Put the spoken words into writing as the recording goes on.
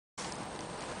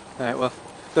Alright, well,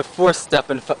 the fourth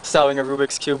step in solving a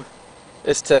Rubik's Cube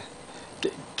is to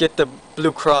get the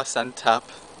blue cross on top.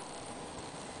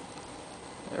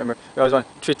 Remember, we always want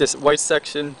to treat this white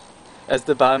section as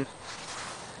the bottom,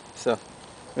 so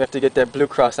we have to get that blue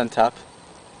cross on top.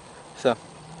 So,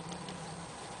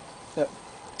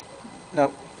 now,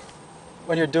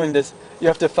 when you're doing this, you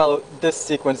have to follow this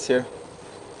sequence here.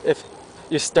 If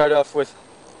you start off with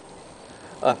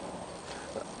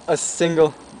a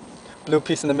single blue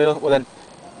piece in the middle, well then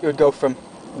you would go from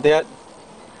that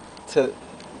to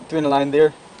doing a line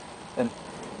there, and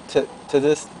to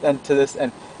this, and to this,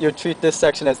 and you would treat this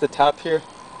section as the top here,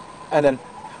 and then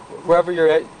wherever you're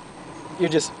at, you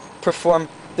just perform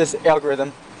this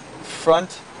algorithm: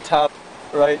 front, top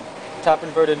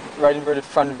inverted, right inverted,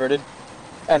 front inverted.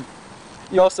 And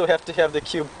you also have to have the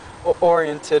cube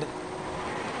oriented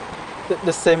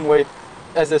the same way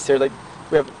as this here. Like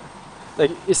we have,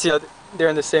 like you see how they're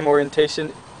in the same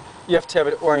orientation. You have to have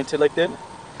it oriented like that.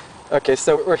 Okay,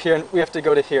 so we're here and we have to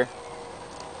go to here.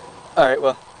 Alright,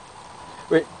 well,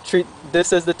 we treat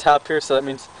this as the top here, so that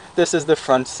means this is the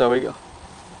front, so we go.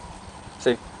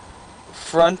 Say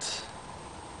front,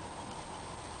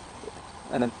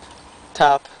 and then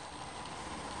top,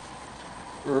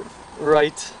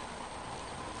 right,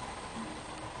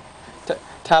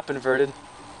 top inverted,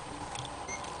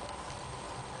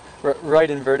 right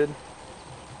inverted,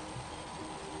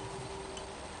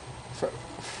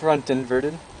 front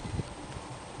inverted.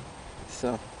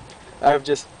 So I've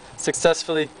just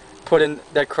successfully put in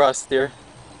that cross there.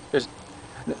 There's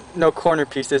no corner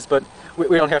pieces, but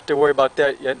we don't have to worry about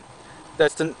that yet.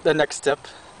 That's the next step.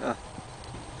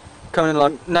 Coming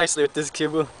along nicely with this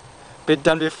cube. Will be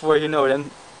done before you know it, and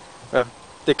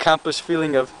the accomplished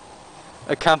feeling of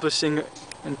accomplishing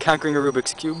and conquering a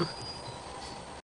Rubik's Cube.